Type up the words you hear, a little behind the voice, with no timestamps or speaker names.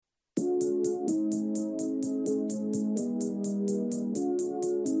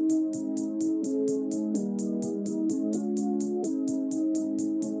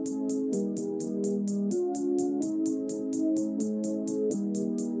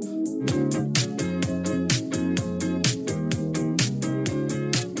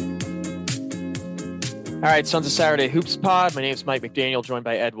All right, Sons of Saturday Hoops Pod. My name is Mike McDaniel, joined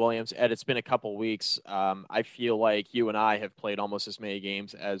by Ed Williams. Ed, it's been a couple weeks. I feel like you and I have played almost as many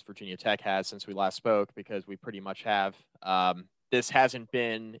games as Virginia Tech has since we last spoke, because we pretty much have. This hasn't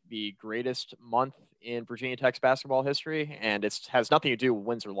been the greatest month in Virginia Tech's basketball history, and it has nothing to do with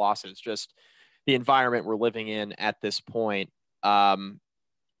wins or losses, just the environment we're living in at this point.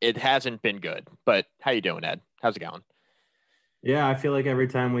 It hasn't been good. But how you doing, Ed? How's it going? Yeah, I feel like every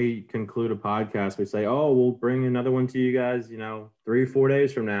time we conclude a podcast, we say, oh, we'll bring another one to you guys, 3 or 4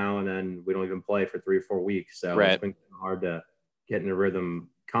 days from now. And then we don't even play for 3 or 4 weeks. So Right. It's been hard to get in a rhythm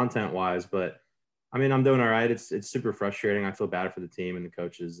content wise. But I mean, I'm doing all right. It's super frustrating. I feel bad for the team and the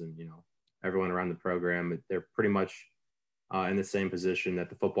coaches and, everyone around the program. They're pretty much in the same position that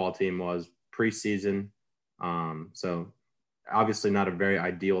the football team was preseason. So obviously not a very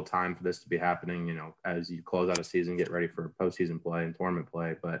ideal time for this to be happening, as you close out a season, get ready for postseason play and tournament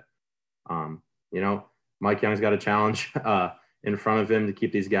play. But, Mike Young's got a challenge in front of him to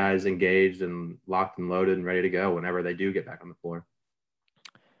keep these guys engaged and locked and loaded and ready to go whenever they do get back on the floor.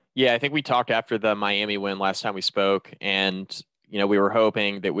 Yeah, I think we talked after the Miami win last time we spoke, and, we were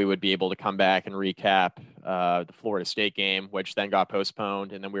hoping that we would be able to come back and recap the Florida State game, which then got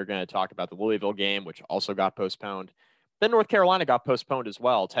postponed. And then we were going to talk about the Louisville game, which also got postponed. Then North Carolina got postponed as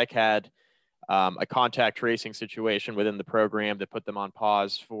well. Tech had a contact tracing situation within the program that put them on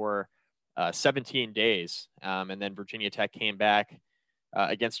pause for 17 days. And then Virginia Tech came back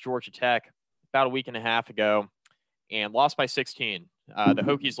against Georgia Tech about a week and a half ago and lost by 16. The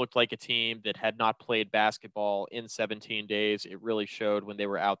Hokies looked like a team that had not played basketball in 17 days. It really showed when they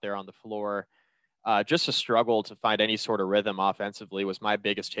were out there on the floor. Just a struggle to find any sort of rhythm offensively was my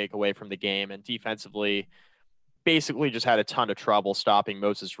biggest takeaway from the game. And defensively, basically just had a ton of trouble stopping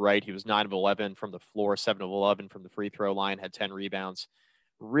Moses Wright. He was 9 of 11 from the floor, 7 of 11 from the free throw line, had 10 rebounds.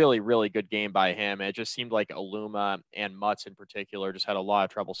 Really, really good game by him. And it just seemed like Aluma and Mutz in particular just had a lot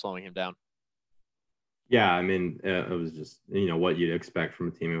of trouble slowing him down. Yeah, I mean, it was just, what you'd expect from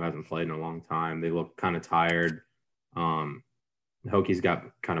a team who hasn't played in a long time. They look kind of tired. The Hokies got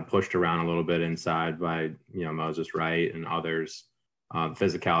kind of pushed around a little bit inside by, Moses Wright and others.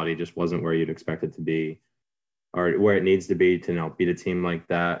 Physicality just wasn't where you'd expect it to be, or where it needs to be to beat a team like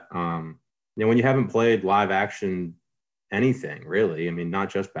that. When you haven't played live action anything really, I mean, not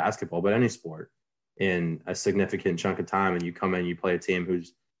just basketball, but any sport in a significant chunk of time, and you come in, you play a team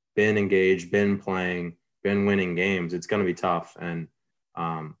who's been engaged, been playing, been winning games, it's going to be tough. And,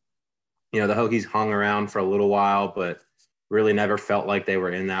 the Hokies hung around for a little while, but really never felt like they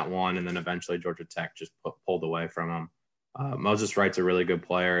were in that one. And then eventually Georgia Tech just pulled away from them. Moses Wright's a really good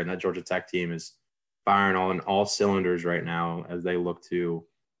player, and that Georgia Tech team is firing on all cylinders right now as they look to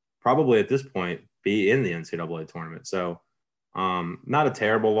probably at this point be in the NCAA tournament. So not a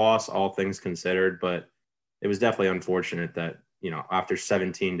terrible loss, all things considered, but it was definitely unfortunate that, after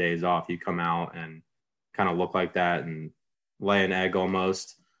 17 days off, you come out and kind of look like that and lay an egg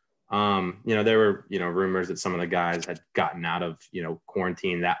almost. There were, rumors that some of the guys had gotten out of,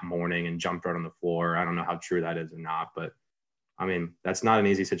 quarantine that morning and jumped right on the floor. I don't know how true that is or not, but I mean, that's not an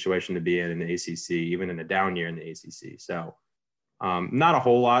easy situation to be in the ACC, even in a down year in the ACC. So not a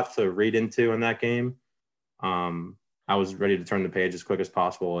whole lot to read into in that game. I was ready to turn the page as quick as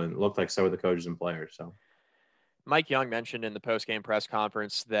possible, and it looked like so were the coaches and players. So Mike Young mentioned in the post-game press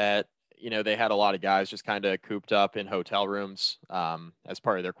conference that, they had a lot of guys just kind of cooped up in hotel rooms as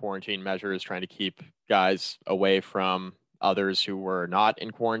part of their quarantine measures, trying to keep guys away from others who were not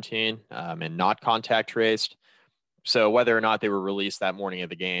in quarantine and not contact traced. So whether or not they were released that morning of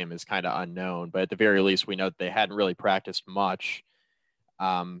the game is kind of unknown, but at the very least, we know that they hadn't really practiced much.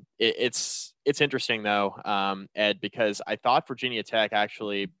 It's interesting though, Ed, because I thought Virginia Tech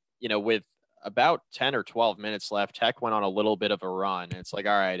actually, with about 10 or 12 minutes left, Tech went on a little bit of a run. And it's like,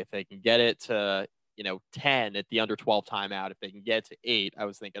 all right, if they can get it to, 10 at the under 12 timeout, if they can get to 8, I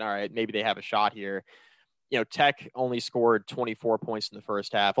was thinking, all right, maybe they have a shot here. Tech only scored 24 points in the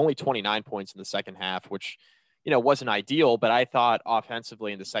first half, only 29 points in the second half, which, wasn't ideal, but I thought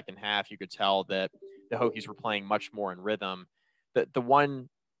offensively in the second half, you could tell that the Hokies were playing much more in rhythm. The one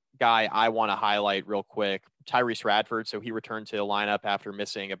guy I want to highlight real quick, Tyrese Radford. So he returned to the lineup after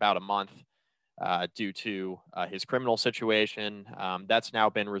missing about a month due to his criminal situation. That's now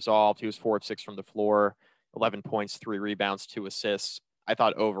been resolved. He was 4 of 6 from the floor, 11 points, 3 rebounds, 2 assists. I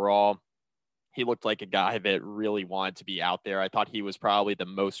thought overall he looked like a guy that really wanted to be out there. I thought he was probably the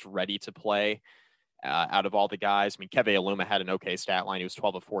most ready to play out of all the guys. I mean, Keve Aluma had an okay stat line. He was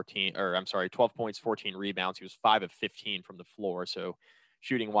 12 points, 14 rebounds. He was 5 of 15 from the floor. So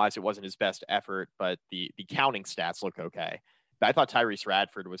shooting wise, it wasn't his best effort, but the counting stats look okay. But I thought Tyrese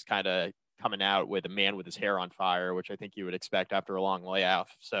Radford was kind of coming out with a man with his hair on fire, which I think you would expect after a long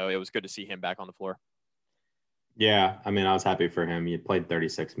layoff. So it was good to see him back on the floor. Yeah, I mean, I was happy for him. He played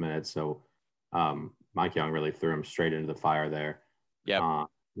 36 minutes, so Mike Young really threw him straight into the fire there. Yep.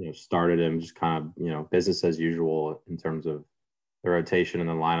 Started him just kind of, business as usual in terms of the rotation in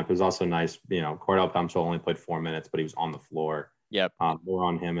the lineup. It was also nice, Cordell Pemsel only played 4 minutes, but he was on the floor. Yep. More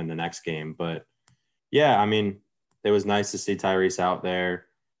on him in the next game. But, yeah, I mean, it was nice to see Tyrese out there.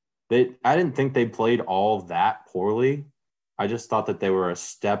 I didn't think they played all that poorly. I just thought that they were a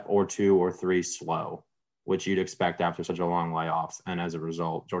step or two or three slow, which you'd expect after such a long layoff. And as a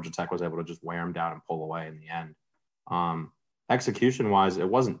result, Georgia Tech was able to just wear them down and pull away in the end. Execution-wise, it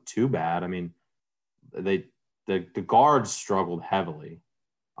wasn't too bad. I mean, the guards struggled heavily.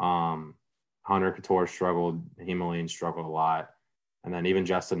 Hunter Couture struggled. Hemeline struggled a lot. And then even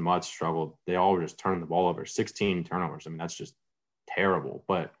Justin Mutz struggled. They all were just turning the ball over. 16 turnovers. I mean, that's just terrible.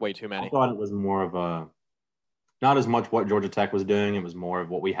 But way too many. I thought it was more of not as much what Georgia Tech was doing. It was more of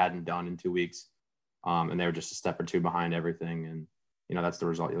what we hadn't done in 2 weeks. And they were just a step or two behind everything. And, that's the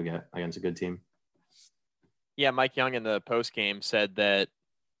result you'll get against a good team. Yeah, Mike Young in the post game said that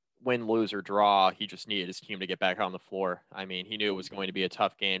win, lose, or draw, he just needed his team to get back on the floor. I mean, he knew it was going to be a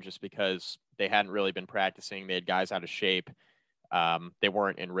tough game just because they hadn't really been practicing. They had guys out of shape. They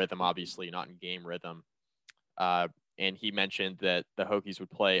weren't in rhythm, obviously, not in game rhythm. And he mentioned that the Hokies would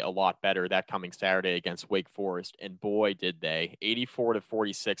play a lot better that coming Saturday against Wake Forest. And boy, did they.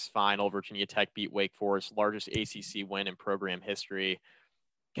 84-46 final. Virginia Tech beat Wake Forest, largest ACC win in program history.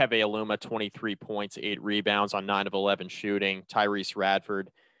 Keve Aluma, 23 points, 8 rebounds on 9 of 11 shooting. Tyrese Radford,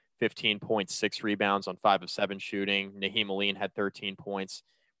 15.6 rebounds on 5 of 7 shooting. Naheem Aline had 13 points.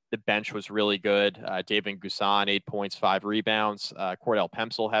 The bench was really good. David Gusan, 8 points, 5 rebounds. Cordell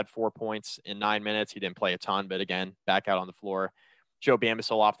Pemsel had 4 points in 9 minutes. He didn't play a ton, but again, back out on the floor. Joe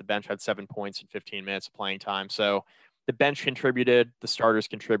Bamisile off the bench had 7 points in 15 minutes of playing time. So the bench contributed. The starters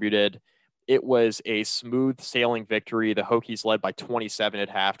contributed. It was a smooth sailing victory. The Hokies led by 27 at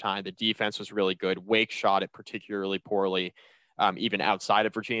halftime. The defense was really good. Wake shot it particularly poorly, even outside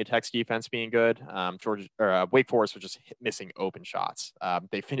of Virginia Tech's defense being good. Wake Forest was just missing open shots.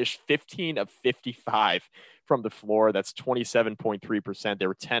 They finished 15 of 55 from the floor. That's 27.3%. They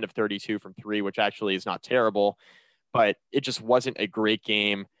were 10 of 32 from 3, which actually is not terrible, but it just wasn't a great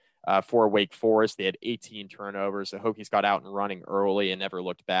game. For Wake Forest, they had 18 turnovers. The Hokies got out and running early and never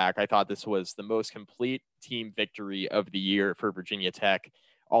looked back. I thought this was the most complete team victory of the year for Virginia Tech,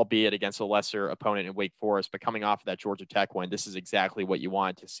 albeit against a lesser opponent in Wake Forest. But coming off of that Georgia Tech win, this is exactly what you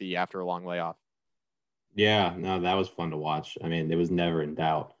wanted to see after a long layoff. Yeah, no, that was fun to watch. I mean, it was never in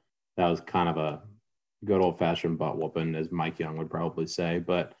doubt. That was kind of a good old-fashioned butt whooping, as Mike Young would probably say.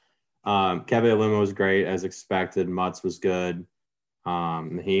 But Keve Aluma was great, as expected. Mutz was good.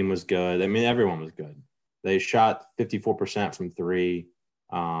 Naheem was good. I mean, everyone was good. They shot 54% from 3,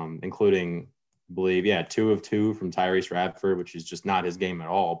 including, I believe, 2 of 2 from Tyrese Radford, which is just not his game at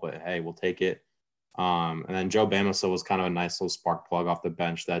all, but hey, we'll take it. And then Joe Bamisile was kind of a nice little spark plug off the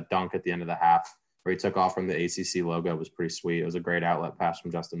bench. That dunk at the end of the half where he took off from the ACC logo was pretty sweet. It was a great outlet pass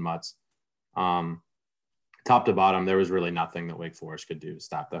from Justin Mutz. Top to bottom, there was really nothing that Wake Forest could do to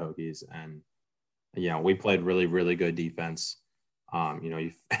stop the Hokies. And, we played really, really good defense.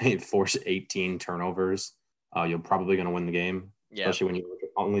 You force 18 turnovers, you're probably going to win the game, especially when you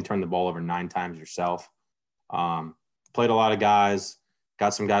only turn the ball over 9 times yourself. Played a lot of guys,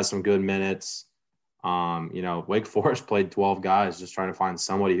 got some guys some good minutes. Wake Forest played 12 guys just trying to find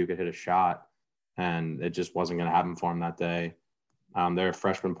somebody who could hit a shot, and it just wasn't going to happen for them that day. Their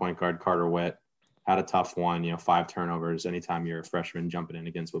freshman point guard, Carter Witt, had a tough one, 5 turnovers. Anytime you're a freshman jumping in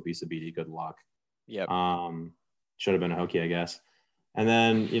against Wabisa Bede, good luck. Yep. Should have been a Hokie, I guess. And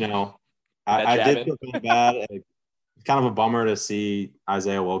then, I did feel kind of bad. It's kind of a bummer to see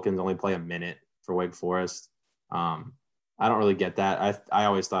Isaiah Wilkins only play a minute for Wake Forest. I don't really get that. I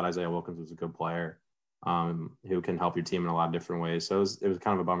always thought Isaiah Wilkins was a good player who can help your team in a lot of different ways. So it was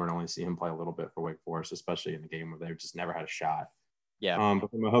kind of a bummer to only see him play a little bit for Wake Forest, especially in a game where they just never had a shot. Yeah.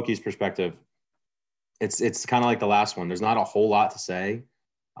 But from a Hokies perspective, it's kind of like the last one. There's not a whole lot to say.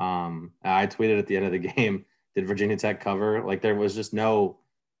 I tweeted at the end of the game, did Virginia Tech cover? Like, there was just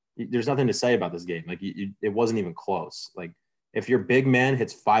there's nothing to say about this game. Like, it wasn't even close. Like, if your big man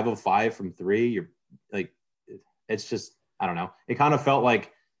hits 5 of 5 from 3, you're like, it's just, I don't know. It kind of felt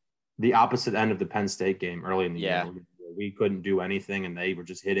like the opposite end of the Penn State game early in the year. We couldn't do anything and they were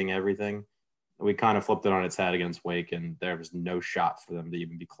just hitting everything. We kind of flipped it on its head against Wake, and there was no shot for them to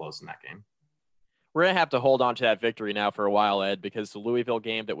even be close in that game. We're going to have to hold on to that victory now for a while, Ed, because the Louisville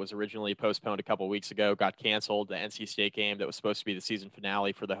game that was originally postponed a couple weeks ago got canceled. The NC State game that was supposed to be the season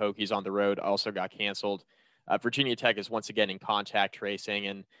finale for the Hokies on the road also got canceled. Virginia Tech is once again in contact tracing,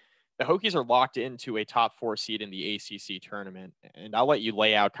 and the Hokies are locked into a top 4 seed in the ACC tournament. And I'll let you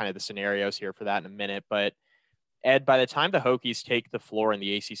lay out kind of the scenarios here for that in a minute. But Ed, by the time the Hokies take the floor in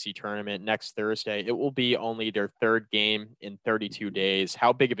the ACC tournament next Thursday, it will be only their 3rd game in 32 days.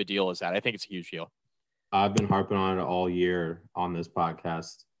 How big of a deal is that? I think it's a huge deal. I've been harping on it all year on this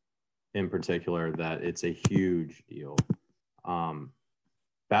podcast in particular that it's a huge deal.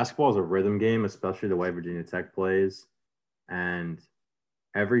 Basketball is a rhythm game, especially the way Virginia Tech plays. And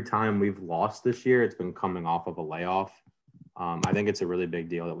every time we've lost this year, it's been coming off of a layoff. I think it's a really big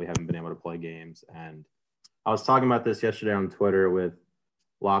deal that we haven't been able to play games. And I was talking about this yesterday on Twitter with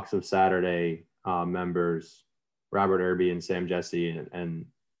Locks of Saturday members, Robert Irby and Sam Jesse. And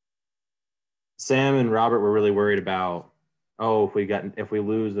Sam and Robert were really worried about, if we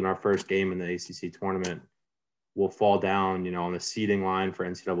lose in our first game in the ACC tournament, we'll fall down, on the seeding line for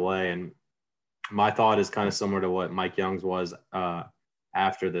NCAA. And my thought is kind of similar to what Mike Young's was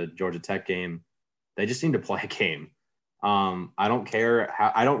after the Georgia Tech game. They just need to play a game. I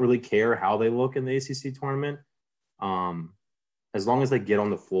don't really care how they look in the ACC tournament. As long as they get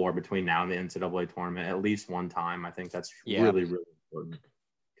on the floor between now and the NCAA tournament at least one time, I think that's really, really important.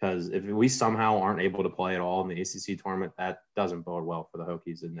 Because if we somehow aren't able to play at all in the ACC tournament, that doesn't bode well for the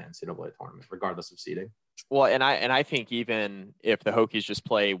Hokies in the NCAA tournament, regardless of seeding. Well, and I think even if the Hokies just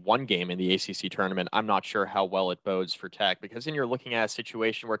play one game in the ACC tournament, I'm not sure how well it bodes for Tech, because then you're looking at a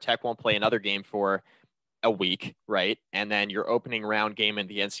situation where Tech won't play another game for a week, right? And then your opening round game in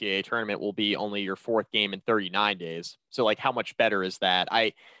the NCAA tournament will be only your 4th game in 39 days. So, like, how much better is that?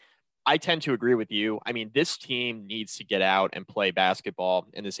 I tend to agree with you. I mean, this team needs to get out and play basketball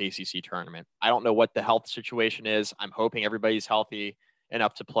in this ACC tournament. I don't know what the health situation is. I'm hoping everybody's healthy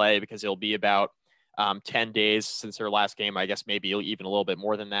enough to play, because it'll be about 10 days since their last game. I guess maybe even a little bit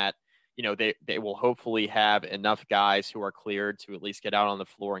more than that. They will hopefully have enough guys who are cleared to at least get out on the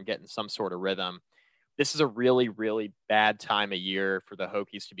floor and get in some sort of rhythm. This is a really, really bad time of year for the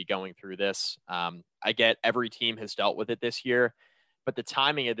Hokies to be going through this. I get every team has dealt with it this year, but the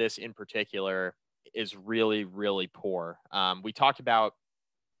timing of this in particular is really, really poor. We talked about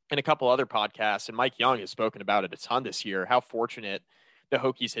in a couple other podcasts, and Mike Young has spoken about it a ton this year, how fortunate the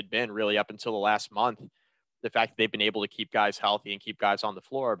Hokies had been really up until the last month. The fact that they've been able to keep guys healthy and keep guys on the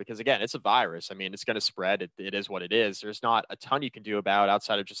floor, because again, it's a virus. I mean, it's going to spread. It is what it is. There's not a ton you can do about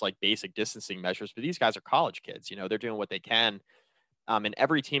outside of just like basic distancing measures, but these guys are college kids, they're doing what they can. And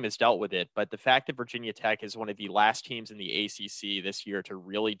every team has dealt with it. But the fact that Virginia Tech is one of the last teams in the ACC this year to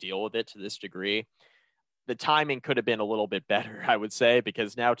really deal with it to this degree, the timing could have been a little bit better, I would say,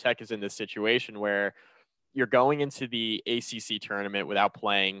 because now Tech is in this situation where you're going into the ACC tournament without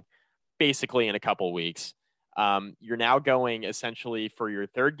playing basically in a couple weeks. You're now going essentially for your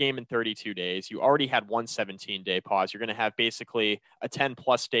 3rd game in 32 days. You already had one 17-day pause. You're going to have basically a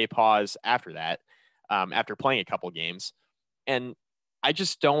 10-plus day pause after that, after playing a couple games. And I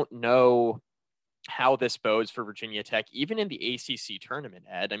just don't know how this bodes for Virginia Tech, even in the ACC tournament,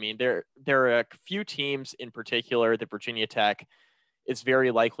 Ed. I mean, there are a few teams in particular that Virginia Tech is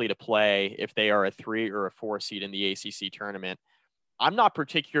very likely to play if they are a 3 or a 4 seed in the ACC tournament. I'm not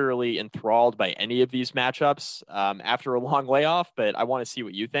particularly enthralled by any of these matchups after a long layoff, but I want to see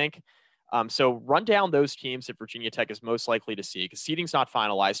what you think. So run down those teams that Virginia Tech is most likely to see, because seeding's not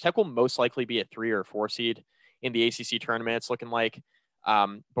finalized. Tech will most likely be a 3 or 4 seed in the ACC tournament, it's looking like.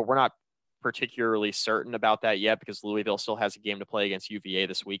 But we're not particularly certain about that yet, because Louisville still has a game to play against UVA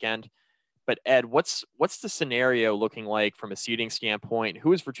this weekend. But Ed, what's the scenario looking like from a seeding standpoint?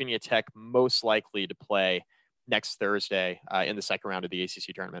 Who is Virginia Tech most likely to play next Thursday in the second round of the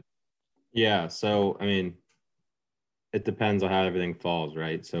ACC tournament? Yeah, so I mean, it depends on how everything falls,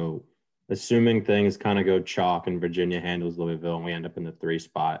 right? So assuming things kind of go chalk and Virginia handles Louisville and we end up in the 3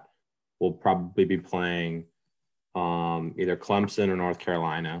 spot, we'll probably be playing either Clemson or North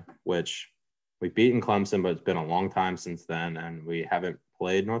Carolina, which we've beaten Clemson, but it's been a long time since then, and we haven't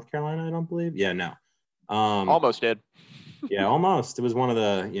played North Carolina, I don't believe. Yeah, no. Almost did. Yeah, almost. It was one of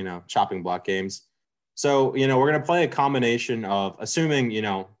the, chopping block games. So, we're going to play a combination of, assuming,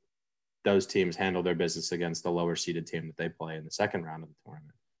 those teams handle their business against the lower seeded team that they play in the second round of the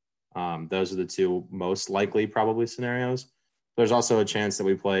tournament. Those are the 2 most likely probably scenarios. There's also a chance that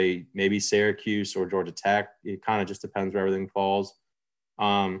we play maybe Syracuse or Georgia Tech. It kind of just depends where everything falls.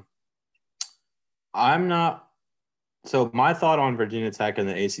 So my thought on Virginia Tech and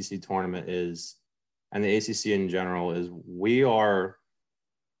the ACC tournament is, and the ACC in general, is we are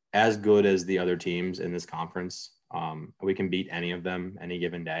as good as the other teams in this conference. We can beat any of them any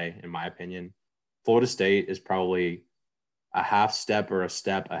given day, in my opinion. Florida State is probably a half step or a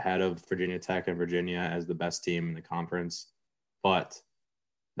step ahead of Virginia Tech and Virginia as the best team in the conference. But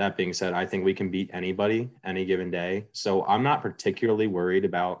that being said, I think we can beat anybody any given day. So I'm not particularly worried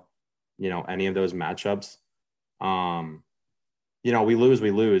about, any of those matchups. We lose.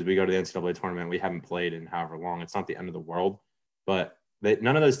 We go to the NCAA tournament. We haven't played in however long. It's not the end of the world. But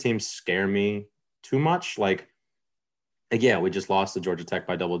none of those teams scare me too much. Like, yeah, we just lost to Georgia Tech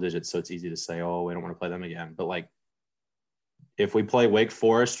by double digits, so it's easy to say, oh, we don't want to play them again. But, like, if we play Wake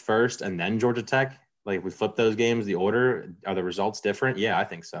Forest first and then Georgia Tech, like if we flip those games, the order, are the results different? Yeah, I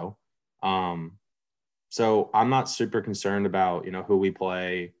think so. So I'm not super concerned about, who we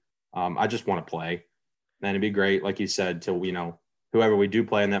play. I just want to play. And it'd be great, like you said, to, whoever we do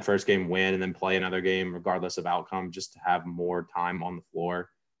play in that first game win and then play another game regardless of outcome, just to have more time on the floor.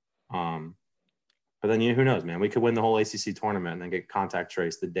 But then, who knows, man? We could win the whole ACC tournament and then get contact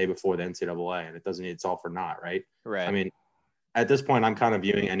traced the day before the NCAA, and it's all for naught, right? Right. I mean, at this point, I'm kind of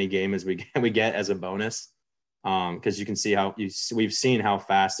viewing any game as we get as a bonus, because you can see we've seen how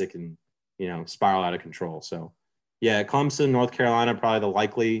fast it can, spiral out of control. So, yeah, Clemson, North Carolina, probably the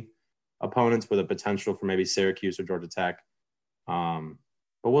likely opponents with a potential for maybe Syracuse or Georgia Tech. But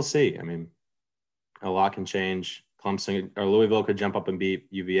we'll see. I mean, a lot can change. Clemson or Louisville could jump up and beat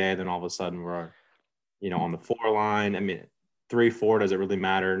UVA. Then all of a sudden we're, on the 4 line. I mean, 3-4, does it really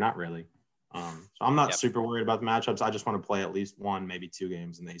matter? Not really. So I'm not super worried about the matchups. I just want to play at least 1, maybe 2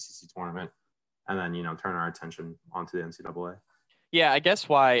 games in the ACC tournament, and then, turn our attention onto the NCAA. Yeah, I guess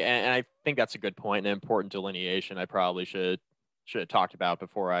why, and I think that's a good point, an important delineation I probably should have talked about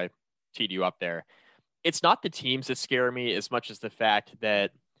before I teed you up there. It's not the teams that scare me as much as the fact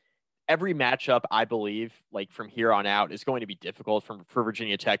that every matchup, I believe, like from here on out, is going to be difficult for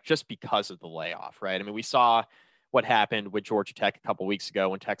Virginia Tech just because of the layoff, right? I mean, we saw what happened with Georgia Tech a couple weeks ago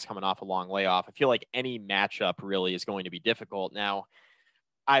when Tech's coming off a long layoff. I feel like any matchup really is going to be difficult. Now,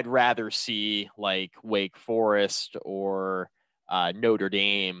 I'd rather see like Wake Forest or Notre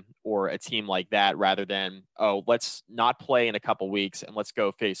Dame or a team like that rather than, oh, let's not play in a couple weeks and let's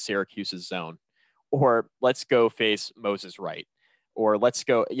go face Syracuse's zone, or let's go face Moses Wright, or let's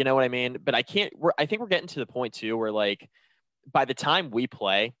go, you know what I mean? But I think we're getting to the point too where, like, by the time we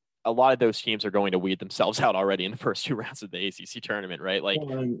play, a lot of those teams are going to weed themselves out already in the first 2 rounds of the ACC tournament, right? Like,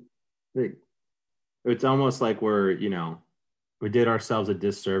 it's almost like we did ourselves a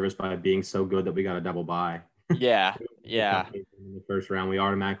disservice by being so good that we got a double bye. Yeah. In the first round, we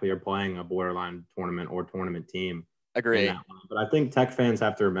automatically are playing a borderline tournament or tournament team. Agree. But I think Tech fans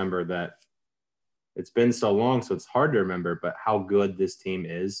have to remember that it's been so long, so it's hard to remember, but how good this team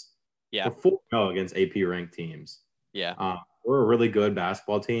is. Yeah. We're 4-0 against AP ranked teams. Yeah. We're a really good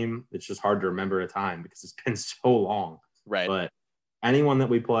basketball team. It's just hard to remember a time because it's been so long. Right. But anyone that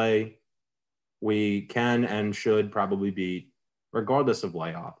we play, we can and should probably beat, regardless of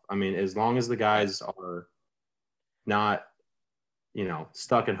layoff. I mean, as long as the guys are not,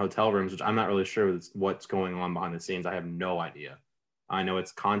 stuck in hotel rooms, which I'm not really sure what's going on behind the scenes. I have no idea. I know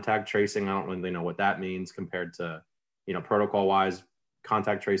it's contact tracing. I don't really know what that means compared to, protocol wise.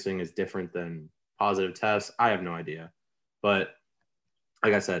 Contact tracing is different than positive tests. I have no idea. But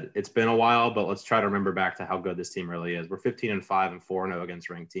like I said, it's been a while, but let's try to remember back to how good this team really is. We're 15-5 and 4-0 against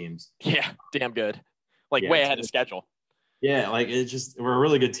ranked teams. Yeah, damn good. Like, way ahead of schedule. Yeah, like we're a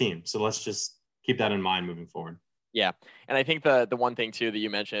really good team. So let's just keep that in mind moving forward. Yeah. And I think the one thing too that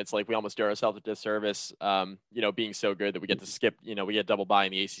you mentioned, it's like we almost do ourselves a disservice, being so good that we get to skip, we get double bye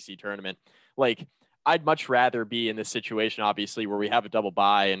in the ACC tournament. Like, I'd much rather be in this situation, obviously, where we have a double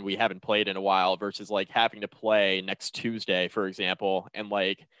bye and we haven't played in a while versus like having to play next Tuesday, for example, and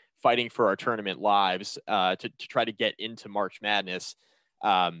like fighting for our tournament lives to try to get into March Madness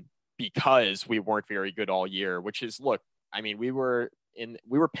because we weren't very good all year, which is, look, I mean, we were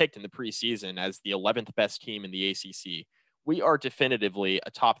picked in the preseason as the 11th best team in the ACC. We are definitively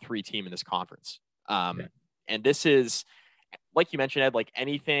a top 3 team in this conference. And this is, like you mentioned, Ed, like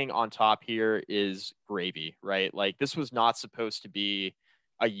anything on top here is gravy, right? Like, this was not supposed to be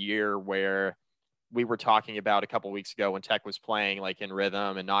a year where we were talking about a couple weeks ago when Tech was playing like in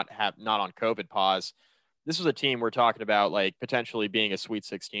rhythm and not on COVID pause. This was a team we're talking about like potentially being a Sweet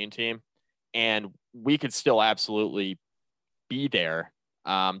 16 team, and we could still absolutely be there,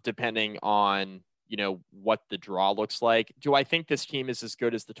 depending on, what the draw looks like. Do I think this team is as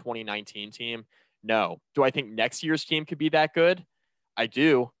good as the 2019 team? No. Do I think next year's team could be that good? I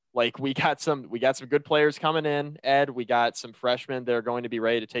do. Like, we got some good players coming in, Ed. We got some freshmen that are going to be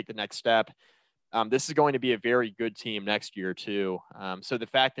ready to take the next step. This is going to be a very good team next year too. So the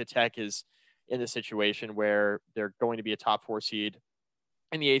fact that Tech is in the situation where they're going to be a top 4 seed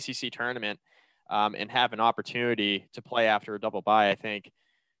in the ACC tournament, and have an opportunity to play after a double bye, I think,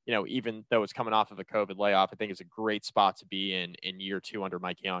 even though it's coming off of a COVID layoff, I think it's a great spot to be in year 2 under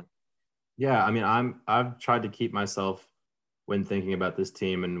Mike Young. Yeah, I mean, I've tried to keep myself when thinking about this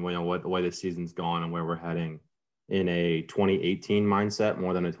team and what the way the season's gone and where we're heading in a 2018 mindset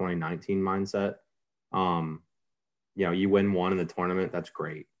more than a 2019 mindset. You win one in the tournament, that's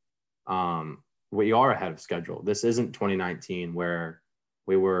great. We are ahead of schedule. This isn't 2019 where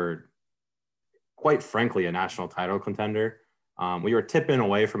we were, quite frankly, a national title contender. We were tipping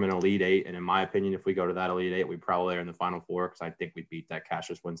away from an Elite Eight, and in my opinion, if we go to that Elite Eight, we probably are in the Final Four because I think we beat that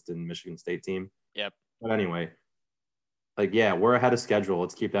Cassius Winston Michigan State team. Yep. But anyway, we're ahead of schedule.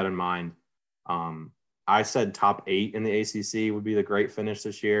 Let's keep that in mind. I said top 8 in the ACC would be the great finish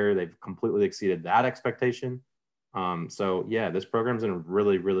this year. They've completely exceeded that expectation. This program's in a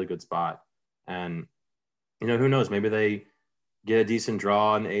really, really good spot. And, who knows? Maybe they get a decent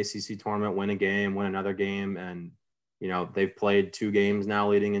draw in the ACC tournament, win a game, win another game. And, they've played 2 games now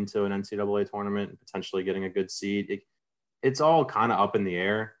leading into an NCAA tournament, potentially getting a good seed. It's all kind of up in the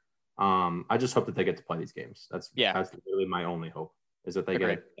air. I just hope that they get to play these games. That's really my only hope, is that they get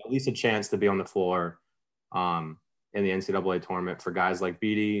at least a chance to be on the floor in the NCAA tournament for guys like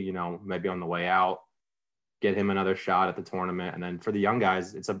Beatty, maybe on the way out, get him another shot at the tournament. And then for the young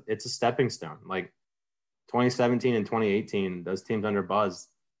guys, it's a stepping stone. Like 2017 and 2018, those teams under Buzz,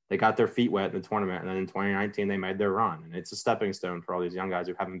 they got their feet wet in the tournament. And then in 2019, they made their run. And it's a stepping stone for all these young guys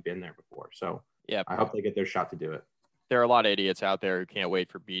who haven't been there before. So I hope they get their shot to do it. There are a lot of idiots out there who can't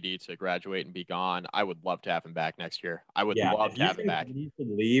wait for BD to graduate and be gone. I would love to have him back next year. I would love to have him back. If you should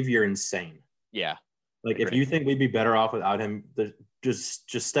leave, you're insane. Yeah. If you think we'd be better off without him, just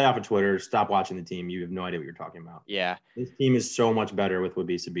stay off of Twitter. Stop watching the team. You have no idea what you're talking about. Yeah. This team is so much better with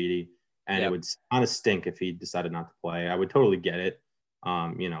Wabisa Beatty, and it would kind of stink if he decided not to play. I would totally get it.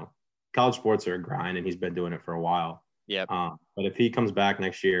 College sports are a grind, and he's been doing it for a while. Yeah. But if he comes back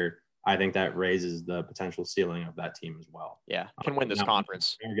next year, I think that raises the potential ceiling of that team as well. Yeah. Can win this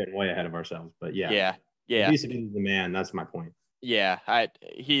conference. We're getting way ahead of ourselves, but yeah. Yeah. Wabisa Beatty's the man. That's my point. Yeah.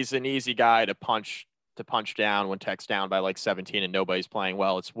 He's an easy guy to punch down when Tech's down by like 17 and nobody's playing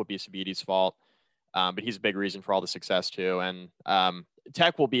well. It's Wabisa Beatty's fault. But he's a big reason for all the success too. And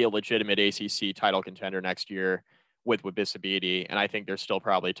Tech will be a legitimate ACC title contender next year with Wabisa Beatty. And I think they're still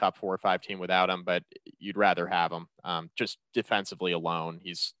probably a top 4 or 5 team without him, but you'd rather have him just defensively alone.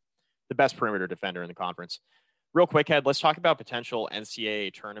 He's the best perimeter defender in the conference. Real quick, Ed, let's talk about potential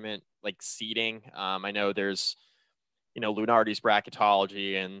NCAA tournament, like seeding. I know there's, Lunardi's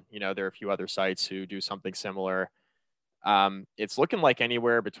bracketology, and, there are a few other sites who do something similar. It's looking like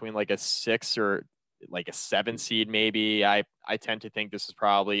anywhere between like a 6 or like a 7 seed, maybe. I tend to think this is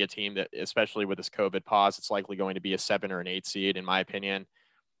probably a team that, especially with this COVID pause, it's likely going to be a 7 or an 8 seed, in my opinion.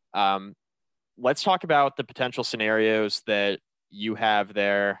 Let's talk about the potential scenarios that you have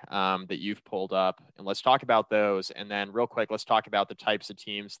there, that you've pulled up, and let's talk about those. And then real quick, let's talk about the types of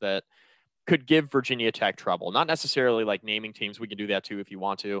teams that could give Virginia Tech trouble. Not necessarily like naming teams. We can do that too if you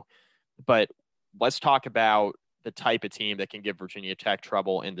want to, but let's talk about the type of team that can give Virginia Tech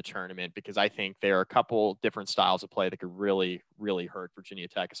trouble in the tournament, because I think there are a couple different styles of play that could really, really hurt Virginia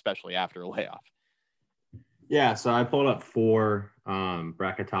Tech, especially after a layoff. Yeah. So I pulled up 4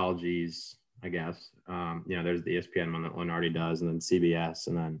 bracketologies, I guess. There's the ESPN one that Lenardi does, and then CBS,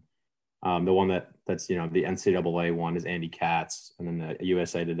 and then the one that's the NCAA one is Andy Katz, and then the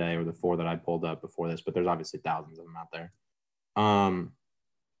USA Today were the 4 that I pulled up before this, but there's obviously thousands of them out there.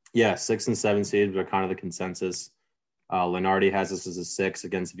 6 and 7 seeds are kind of the consensus. Lenardi has us as a 6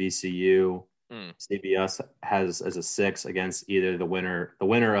 against VCU. CBS has as a 6 against either the winner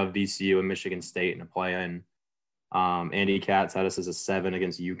of VCU and Michigan State in a play-in. Andy Katz had us as a 7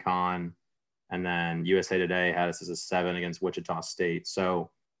 against UConn. And then USA Today had us as a 7 against Wichita State.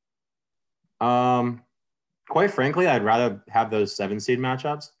 So, quite frankly, I'd rather have those 7 seed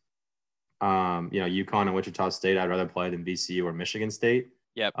matchups. UConn and Wichita State, I'd rather play than VCU or Michigan State.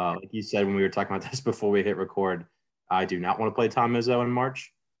 Yep. Like you said when we were talking about this before we hit record, I do not want to play Tom Izzo in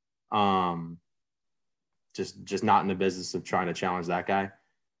March. Just not in the business of trying to challenge that guy.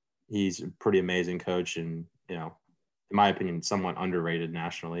 He's a pretty amazing coach, and in my opinion, somewhat underrated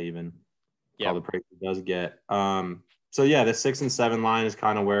nationally even. All the praise he does get. The 6 and 7 line is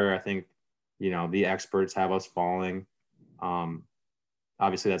kind of where I think, the experts have us falling.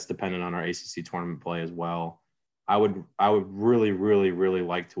 Obviously that's dependent on our ACC tournament play as well. I would really, really, really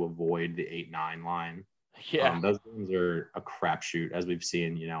like to avoid the 8-9 line. Yeah. Those games are a crapshoot, as we've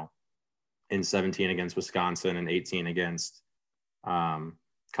seen, in 17 against Wisconsin and 18 against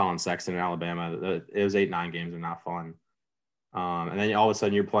Colin Sexton in Alabama. It was 8-9 games and not fun. And then all of a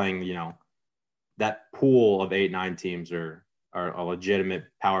sudden you're playing, that pool of 8-9 teams are a legitimate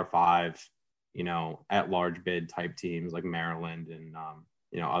Power 5, at large bid type teams like Maryland and,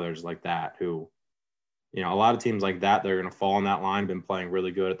 others like that who, a lot of teams like that, they're going to fall in that line, been playing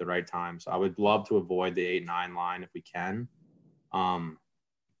really good at the right time. So I would love to avoid the 8-9 line if we can.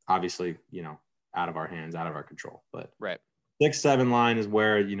 Obviously, out of our hands, out of our control, but right. 6-7 line is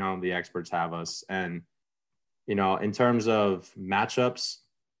where, the experts have us. And, in terms of matchups,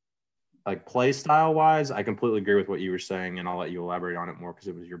 like play style wise, I completely agree with what you were saying, and I'll let you elaborate on it more because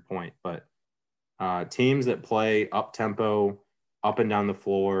it was your point. But teams that play up tempo, up and down the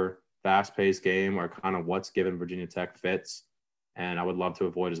floor, fast paced game are kind of what's given Virginia Tech fits. And I would love to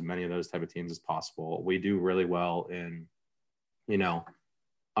avoid as many of those type of teams as possible. We do really well in,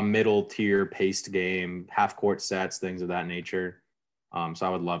 a middle tier paced game, half court sets, things of that nature. So I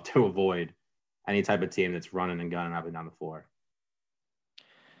would love to avoid any type of team that's running and gunning up and down the floor.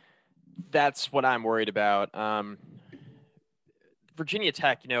 That's what I'm worried about. Virginia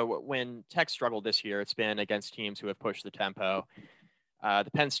Tech, when Tech struggled this year, it's been against teams who have pushed the tempo.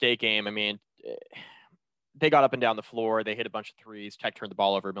 The Penn State game, they got up and down the floor. They hit a bunch of threes. Tech turned the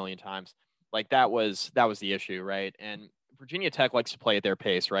ball over a million times. Like that was the issue, right? And Virginia Tech likes to play at their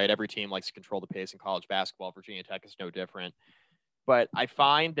pace, right? Every team likes to control the pace in college basketball. Virginia Tech is no different. But I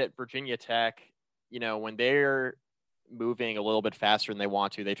find that Virginia Tech, when they're moving a little bit faster than they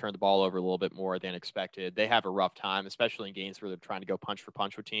want to, they turn the ball over a little bit more than expected. They have a rough time, especially in games where they're trying to go punch for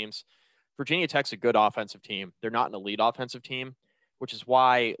punch with teams. Virginia Tech's a good offensive team. They're not an elite offensive team, which is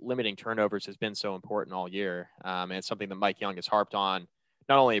why limiting turnovers has been so important all year. And it's something that Mike Young has harped on,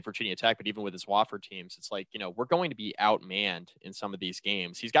 not only at Virginia Tech, but even with his Wofford teams. It's like, we're going to be outmanned in some of these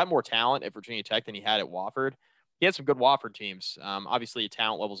games. He's got more talent at Virginia Tech than he had at Wofford. He had some good Wofford teams. Obviously,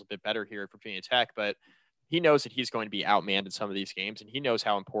 talent level's a bit better here at Virginia Tech, but he knows that he's going to be outmanned in some of these games, and he knows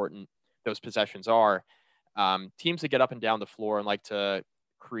how important those possessions are. Teams that get up and down the floor and like to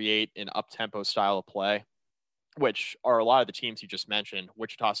create an up-tempo style of play, which are a lot of the teams you just mentioned.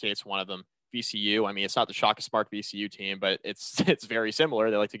 Wichita State's one of them. VCU, it's not the Shaka Smart VCU team, but it's very similar.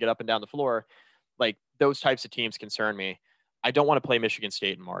 They like to get up and down the floor. Like, those types of teams concern me. I don't want to play Michigan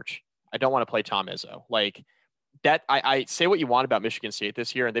State in March. I don't want to play Tom Izzo. Like, that I say what you want about Michigan State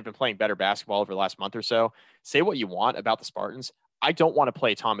this year, and they've been playing better basketball over the last month or so. Say what you want about the Spartans. I don't want to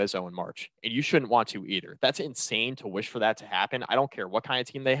play Tom Izzo in March, and you shouldn't want to either. That's insane to wish for that to happen. I don't care what kind of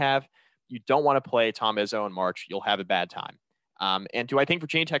team they have. You don't want to play Tom Izzo in March. You'll have a bad time. And do I think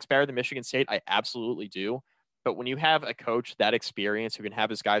Virginia Tech's better than Michigan State? I absolutely do. But when you have a coach that experienced who can have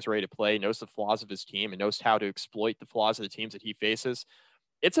his guys ready to play, knows the flaws of his team, and knows how to exploit the flaws of the teams that he faces,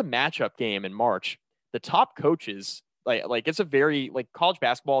 it's a matchup game in March. The top coaches, like it's a very, college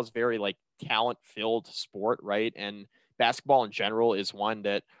basketball is very talent-filled sport, right? And basketball in general is one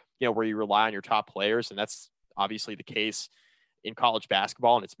that, where you rely on your top players, and that's obviously the case in college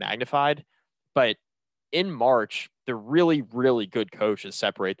basketball, and it's magnified. But in March, the really, really good coaches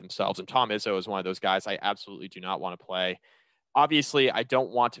separate themselves, and Tom Izzo is one of those guys I absolutely do not want to play. Obviously, I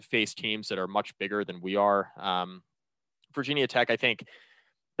don't want to face teams that are much bigger than we are. Virginia Tech, I think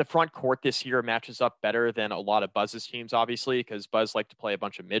the front court this year matches up better than a lot of Buzz's teams, obviously, because Buzz liked to play a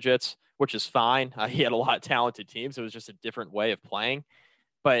bunch of midgets, which is fine. He had a lot of talented teams. It was just a different way of playing.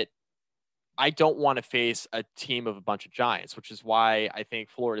 But I don't want to face a team of a bunch of giants, which is why I think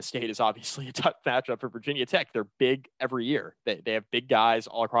Florida State is obviously a tough matchup for Virginia Tech. They're big every year. They have big guys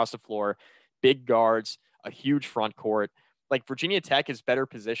all across the floor, big guards, a huge front court. Like, Virginia Tech is better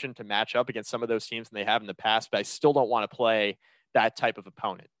positioned to match up against some of those teams than they have in the past, but I still don't want to play that type of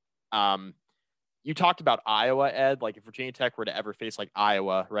opponent. You talked about Iowa, Ed. Like, if Virginia Tech were to ever face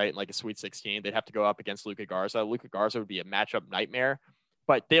Iowa, right, in a Sweet 16, they'd have to go up against Luka Garza. Luka Garza would be a matchup nightmare,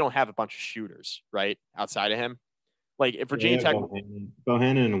 but they don't have a bunch of shooters, right, outside of him. Like, if Virginia Tech,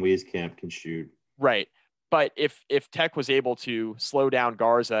 Bohannon and Wieskamp can shoot, right? But if Tech was able to slow down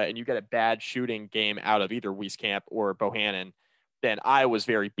Garza and you get a bad shooting game out of either Wieskamp or Bohannon, then Iowa's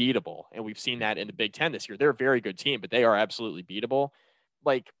very beatable. And we've seen that in the Big Ten this year. They're a very good team, but they are absolutely beatable.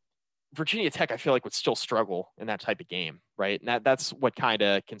 Like, Virginia Tech, I feel like, would still struggle in that type of game, right? And that's what kind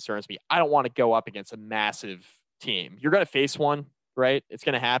of concerns me. I don't want to go up against a massive team. You're going to face one, right? It's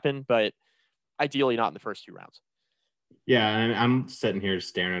going to happen, but ideally not in the first 2 rounds. Yeah, and I'm sitting here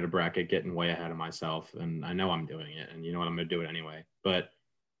staring at a bracket, getting way ahead of myself, and I know I'm doing it, and you know what, I'm going to do it anyway. But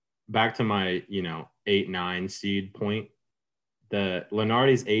back to my, 8-9 seed point, the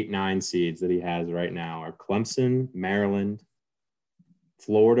Lenardi's 8-9 seeds that he has right now are Clemson, Maryland,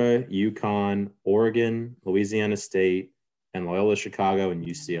 Florida, UConn, Oregon, Louisiana State, and Loyola Chicago and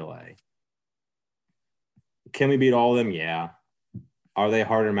UCLA. Can we beat all of them? Yeah. Are they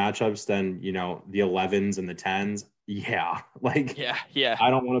harder matchups than, the 11s and the 10s? Yeah. Yeah. I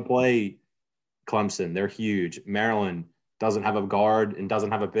don't want to play Clemson. They're huge. Maryland doesn't have a guard and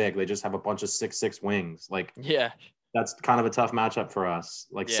doesn't have a big. They just have a bunch of 6'6" wings. Yeah. That's kind of a tough matchup for us,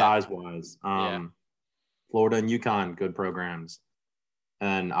 Yeah. size-wise. Yeah. Florida and UConn, good programs.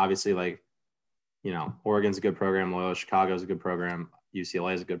 And obviously, Oregon's a good program. Loyola Chicago's a good program.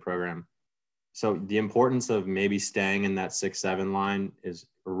 UCLA is a good program. So the importance of maybe staying in that 6-7 line is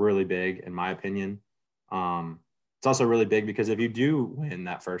really big, in my opinion. It's also really big because if you do win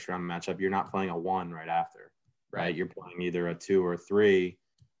that first round matchup, you're not playing a 1 right after, right? You're playing either a 2 or a 3,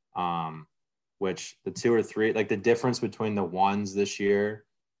 which the 2 or 3, the difference between the 1s this year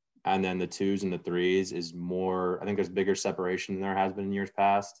and then the 2s and the 3s is more. I think there's bigger separation than there has been in years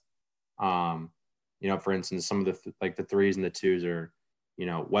past. For instance, some of the the 3s and the 2s are,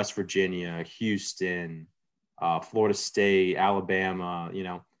 West Virginia, Houston, Florida State, Alabama,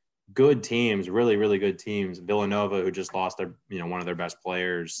 good teams, really, really good teams. Villanova, who just lost their, one of their best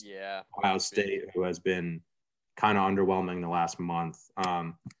players. Yeah. Ohio State, who has been kind of underwhelming the last month.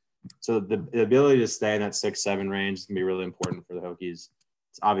 So the ability to stay in that 6-7 range is going to be really important for the Hokies.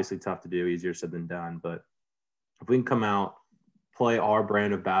 It's obviously tough to do, easier said than done. But if we can come out, play our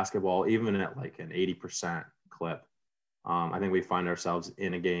brand of basketball, even at an 80% clip, I think we find ourselves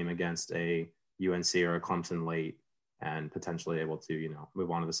in a game against a UNC or a Clemson late and potentially able to, move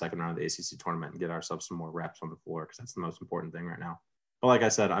on to the second round of the ACC tournament and get ourselves some more reps on the floor, because that's the most important thing right now. But like I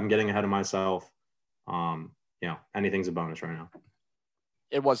said, I'm getting ahead of myself. Anything's a bonus right now.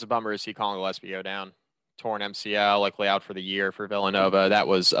 It was a bummer to see Colin Gillespie go down. Torn MCL, likely out for the year for Villanova. That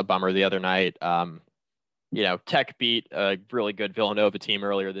was a bummer the other night. Tech beat a really good Villanova team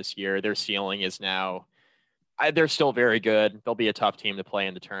earlier this year. Their ceiling is now they're still very good. They'll be a tough team to play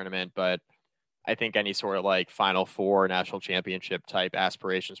in the tournament, but I think any sort of Final Four, national championship type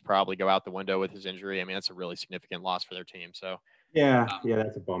aspirations probably go out the window with his injury. I mean, that's a really significant loss for their team. So yeah,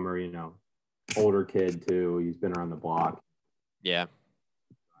 that's a bummer. Older kid too. He's been around the block. Yeah.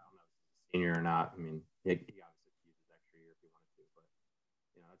 I don't know if he's a senior or not. I mean, he obviously uses extra year if he wanted to, but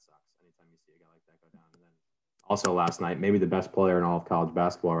that sucks. Anytime you see a guy like that go down. And then also last night, maybe the best player in all of college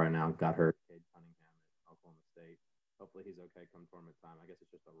basketball right now got hurt. Hopefully he's okay come tournament time. I guess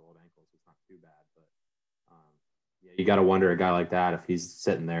it's just a rolled ankle, so it's not too bad. But you got to wonder, a guy like that, if he's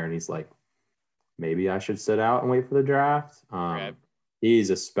sitting there and he's like, maybe I should sit out and wait for the draft. Right. He's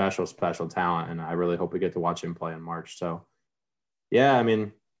a special, special talent, and I really hope we get to watch him play in March. So, yeah, I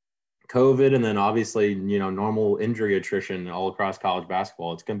mean, COVID and then obviously, normal injury attrition all across college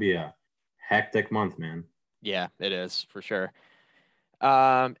basketball. It's going to be a hectic month, man. Yeah, it is for sure.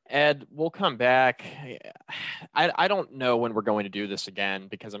 Ed, we'll come back. I don't know when we're going to do this again,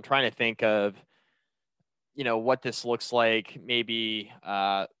 because I'm trying to think of, what this looks like maybe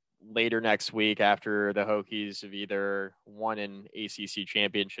later next week after the Hokies have either won an ACC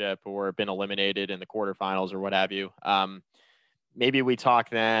championship or been eliminated in the quarterfinals or what have you. Maybe we talk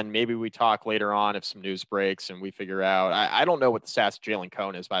then. Maybe we talk later on if some news breaks and we figure out. I don't know what the stats of Jalen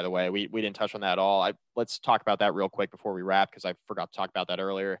Cone is, by the way. We didn't touch on that at all. Let's talk about that real quick before we wrap, because I forgot to talk about that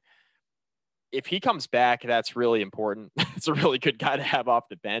earlier. If he comes back, that's really important. It's a really good guy to have off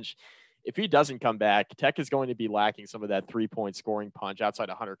the bench. If he doesn't come back, Tech is going to be lacking some of that 3-point scoring punch outside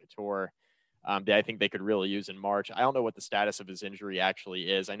of Hunter Couture that I think they could really use in March. I don't know what the status of his injury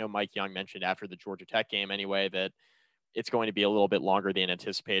actually is. I know Mike Young mentioned after the Georgia Tech game anyway that it's going to be a little bit longer than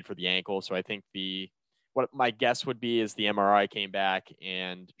anticipated for the ankle. So I think what my guess would be is the MRI came back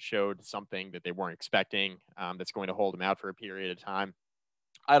and showed something that they weren't expecting that's going to hold him out for a period of time.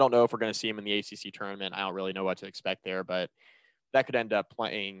 I don't know if we're going to see him in the ACC tournament. I don't really know what to expect there, but that could end up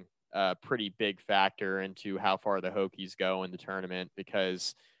playing a pretty big factor into how far the Hokies go in the tournament,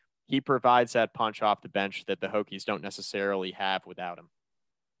 because he provides that punch off the bench that the Hokies don't necessarily have without him.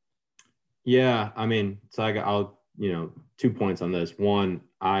 Yeah, I mean, so I'll 2 points on this. One,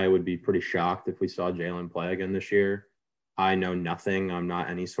 I would be pretty shocked if we saw Jalen play again this year. I know nothing. I'm not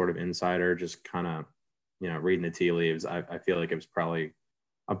any sort of insider, just kind of, reading the tea leaves. I feel like it was probably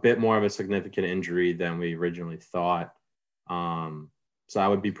a bit more of a significant injury than we originally thought. So I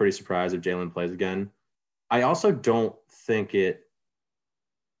would be pretty surprised if Jalen plays again. I also don't think it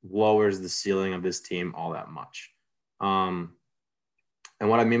lowers the ceiling of this team all that much. And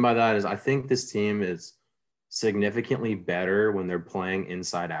what I mean by that is I think this team is significantly better when they're playing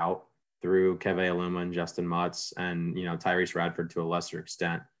inside out through Keve Aluma and Justin Mutz and, Tyrese Radford to a lesser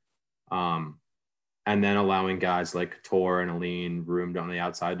extent. and then allowing guys like Tor and Aline room on the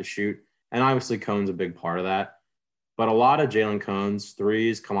outside to shoot. And obviously Cone's a big part of that. But a lot of Jalen Cone's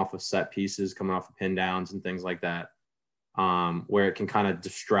threes come off of set pieces, coming off of pin downs and things like that, where it can kind of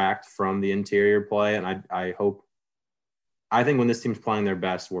distract from the interior play. And I think when this team's playing their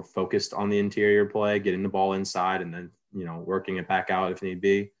best, we're focused on the interior play, getting the ball inside and then, working it back out if need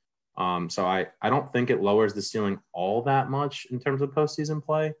be. So I don't think it lowers the ceiling all that much in terms of postseason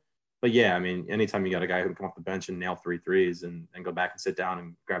play. But yeah, I mean, anytime you got a guy who can come off the bench and nail 3 threes and go back and sit down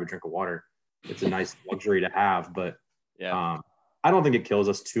and grab a drink of water, it's a nice luxury to have. But yeah, I don't think it kills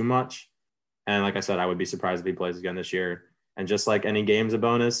us too much. And like I said, I would be surprised if he plays again this year. And just like any game's a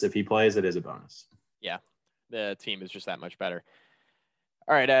bonus, if he plays, it is a bonus. Yeah, the team is just that much better.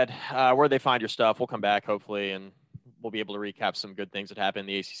 All right, Ed, where'd they find your stuff? We'll come back, hopefully, and we'll be able to recap some good things that happened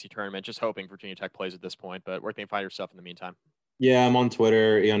in the ACC tournament. Just hoping Virginia Tech plays at this point, but where can they find your stuff in the meantime? Yeah, I'm on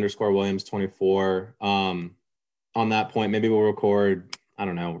Twitter, E_Williams24. On that point, maybe we'll record, I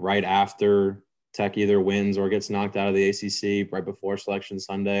don't know, right after Tech either wins or gets knocked out of the ACC right before Selection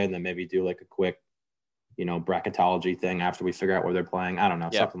Sunday, and then maybe do like a quick, bracketology thing after we figure out where they're playing. I don't know,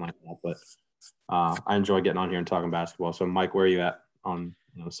 something like that. But I enjoy getting on here and talking basketball. So, Mike, where are you at on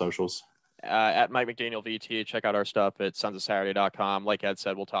socials? At Mike McDaniel VT. Check out our stuff at sonsofsaturday.com. Like Ed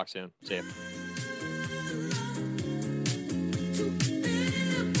said, we'll talk soon. See you.